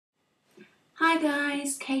Hi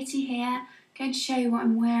guys, Katie here. Going to show you what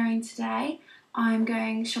I'm wearing today. I'm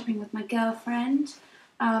going shopping with my girlfriend.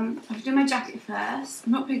 I've done my jacket first.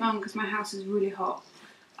 I'm not putting it on because my house is really hot.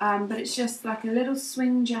 But it's just like a little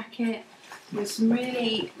swing jacket with some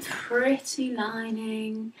really pretty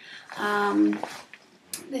lining.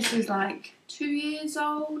 This is like 2 years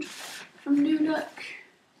old from New Look.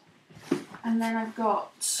 And then I've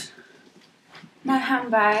got my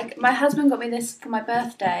handbag. My husband got me this for my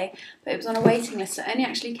birthday, but it was on a waiting list, so it only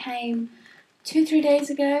actually came 2-3 days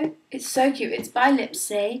ago. It's so cute. It's by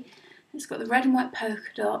Lipsy. It's got the red and white polka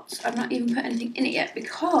dots. I've not even put anything in it yet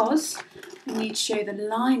because I need to show you the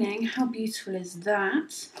lining. How beautiful is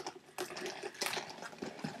that?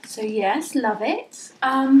 So yes, love it.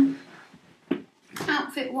 Outfit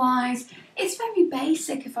wise, it's very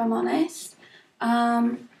basic if I'm honest.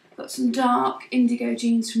 Got some dark indigo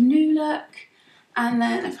jeans from New Look. And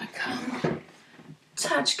then if I come a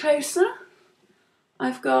touch closer,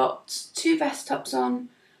 I've got 2 vest tops on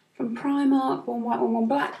from Primark, one white one, one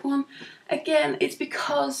black one. Again, it's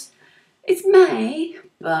because it's May,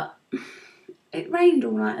 but it rained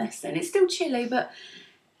all night yesterday and it's still chilly, but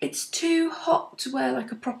it's too hot to wear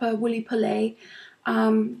like a proper woolly pulley,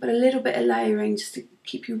 but a little bit of layering just to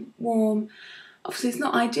keep you warm. Obviously it's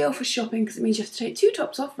not ideal for shopping because it means you have to take 2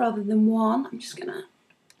 tops off rather than 1. I'm just gonna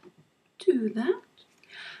do that.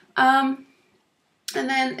 And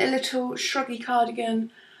then a little shruggy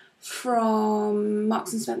cardigan from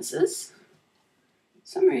Marks and Spencer's. For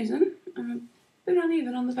some reason, I'm a bit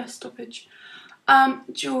uneven on the vest stoppage.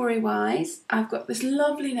 Jewellery wise, I've got this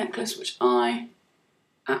lovely necklace which I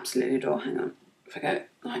absolutely adore. Hang on, if I go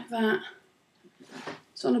like that.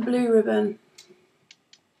 It's on a blue ribbon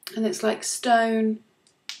and it's like stone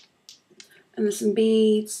and there's some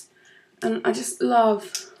beads, and I just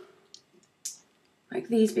love like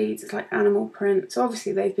these beads. It's like animal print, so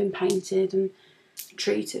obviously they've been painted and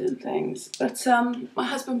treated and things, but my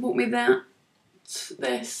husband bought me this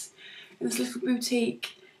in this little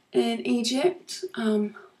boutique in Egypt.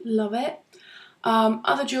 Love it.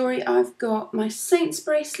 Other jewellery, I've got my Saints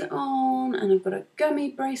bracelet on, and I've got a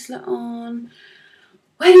gummy bracelet on,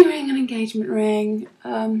 wedding ring and engagement ring,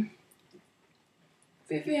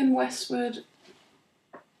 Vivienne Westwood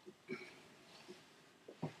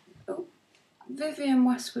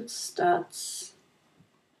studs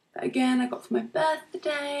that again I got for my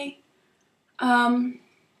birthday. I'm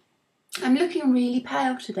looking really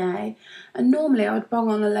pale today, and normally I would bung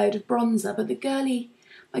on a load of bronzer, but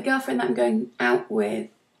my girlfriend that I'm going out with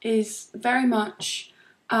is very much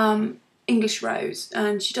English Rose,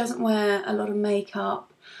 and she doesn't wear a lot of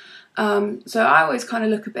makeup, so I always kind of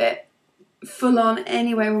look a bit full on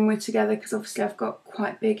anyway when we're together, because obviously I've got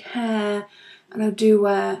quite big hair and I do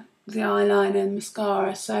wear the eyeliner and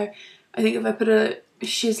mascara, so I think if I put a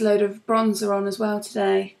shiz load of bronzer on as well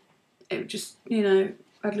today, it would just, you know,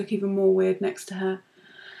 I'd look even more weird next to her.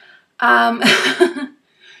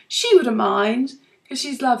 She wouldn't mind because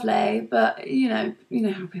she's lovely, but you know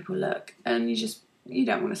how people look, and you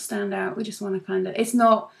don't want to stand out. We just want to kind of, it's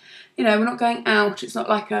not, you know, we're not going out, it's not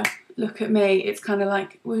like a look at me, it's kind of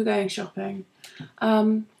like we're going shopping.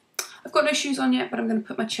 I've got no shoes on yet, but I'm going to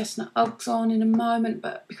put my chestnut Uggs on in a moment,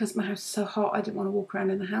 but because my house is so hot, I didn't want to walk around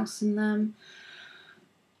in the house in them.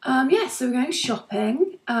 Yeah, so we're going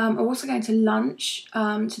shopping. I'm also going to lunch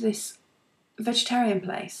to this vegetarian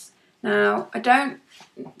place. Now, I don't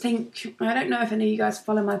know if any of you guys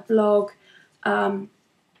follow my blog, but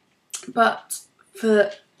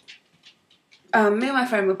for me and my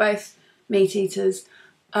friend, we're both meat eaters.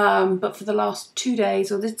 But for the last 2 days,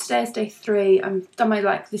 or today is day 3, I've done my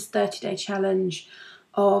this 30-day challenge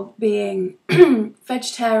of being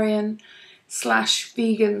vegetarian /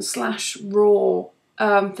 vegan / raw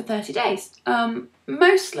for 30 days.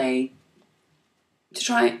 Mostly to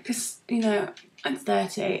try, because you know I'm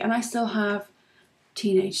 30 and I still have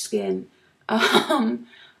teenage skin, and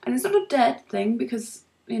it's not a dead thing because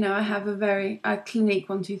you know I have a Clinique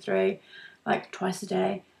 123 like twice a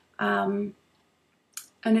day.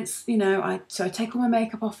 And it's, you know, so I take all my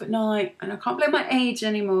makeup off at night, and I can't blame my age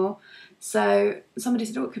anymore. So somebody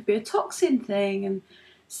said, oh, it could be a toxin thing and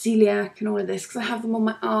celiac and all of this, because I have them on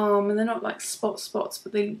my arm and they're not like spots,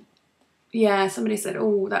 but they, yeah, somebody said,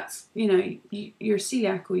 oh, that's, you know, you're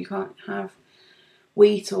celiac or you can't have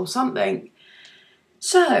wheat or something.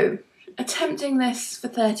 So attempting this for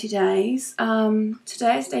 30 days.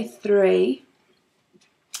 Today is day 3.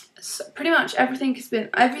 So pretty much everything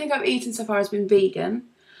I've eaten so far has been vegan,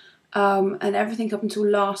 and everything up until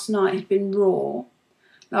last night had been raw.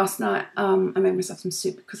 last night I made myself some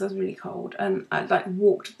soup because I was really cold, and I like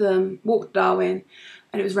walked Darwin,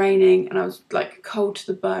 and it was raining, and I was like cold to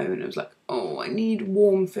the bone. It was like, oh, I need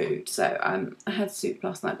warm food. So I had soup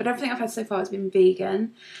last night, but everything I've had so far has been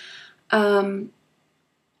vegan. And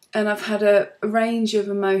I've had a range of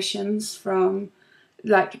emotions from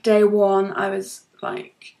like day one. I was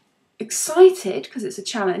like excited because it's a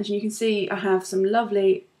challenge, and you can see I have some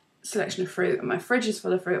lovely selection of fruit, and my fridge is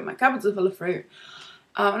full of fruit, and my cupboards are full of fruit.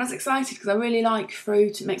 And I was excited because I really like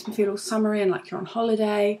fruit. It makes me feel all summery and like you're on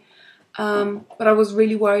holiday. But I was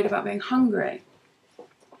really worried about being hungry.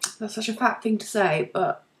 That's such a fat thing to say,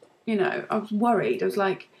 but you know, I was worried. I was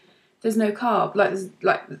like, there's no carb.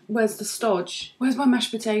 Like, where's the stodge? Where's my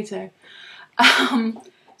mashed potato? So I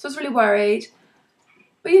was really worried.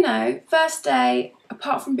 But you know, first day,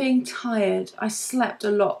 apart from being tired, I slept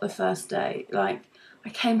a lot the first day. Like, I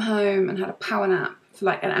came home and had a power nap for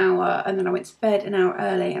like an hour, and then I went to bed an hour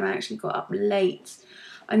early, and I actually got up late.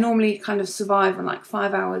 I normally kind of survive on like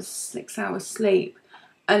 5 hours, 6 hours sleep,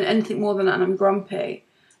 and anything more than that and I'm grumpy.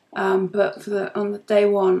 But on the day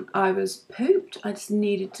one, I was pooped. I just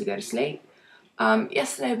needed to go to sleep.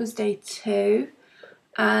 Yesterday was day 2,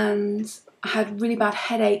 and I had really bad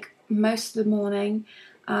headache most of the morning.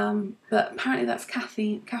 But apparently that's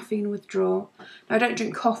caffeine withdrawal. Now, I don't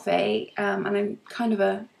drink coffee, and I'm kind of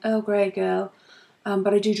a Earl Grey girl,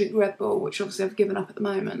 but I do drink Red Bull, which obviously I've given up at the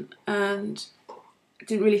moment, and I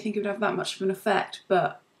didn't really think it would have that much of an effect,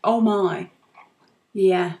 but oh my,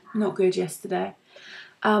 yeah, not good yesterday.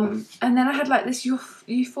 And then I had like this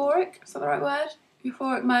euphoric, is that the right word?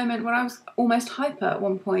 Euphoric moment when I was almost hyper at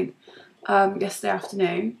one point yesterday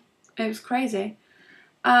afternoon. It was crazy.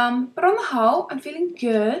 But on the whole, I'm feeling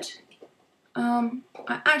good. I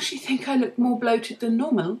actually think I look more bloated than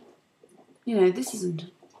normal. You know, this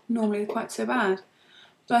isn't normally quite so bad.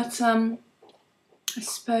 But I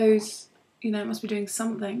suppose, you know, it must be doing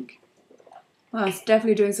something. Well, it's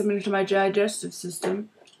definitely doing something to my digestive system.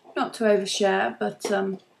 Not to overshare, but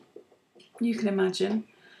you can imagine.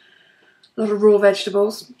 A lot of raw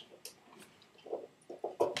vegetables.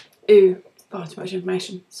 Ooh, far too much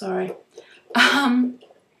information, sorry. I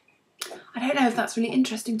don't know if that's really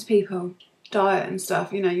interesting to people, diet and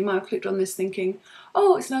stuff. You know, you might have clicked on this thinking,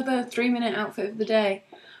 oh, it's another 3-minute outfit of the day.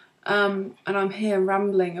 And I'm here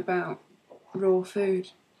rambling about raw food.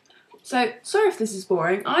 So, sorry if this is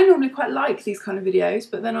boring. I normally quite like these kind of videos,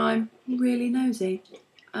 but then I'm really nosy.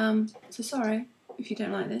 So sorry if you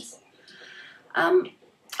don't like this. I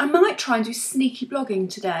might try and do sneaky blogging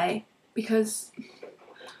today because,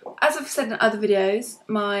 as I've said in other videos,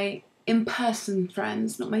 my in-person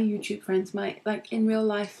friends, not my YouTube friends, my like in real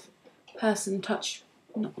life person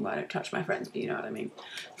well, I don't touch my friends, but you know what I mean.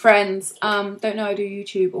 Friends don't know I do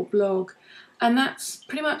YouTube or blog, and that's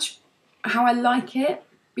pretty much how I like it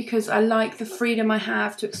because I like the freedom I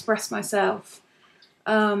have to express myself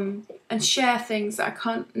and share things that I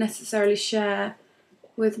can't necessarily share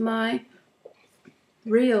with my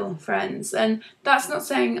real friends. And that's not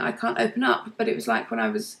saying I can't open up, but it was like when I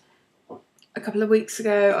was a couple of weeks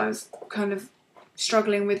ago, I was kind of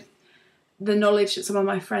struggling with the knowledge that some of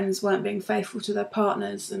my friends weren't being faithful to their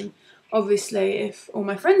partners, and obviously if all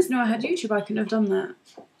my friends knew I had YouTube, I couldn't have done that.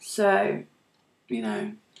 So, you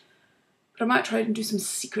know, but I might try and do some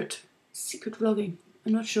secret vlogging.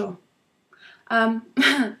 I'm not sure. I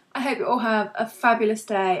hope you all have a fabulous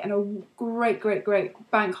day and a great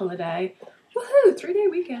bank holiday. Woohoo! 3-day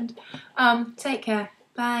weekend. Take care.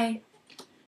 Bye.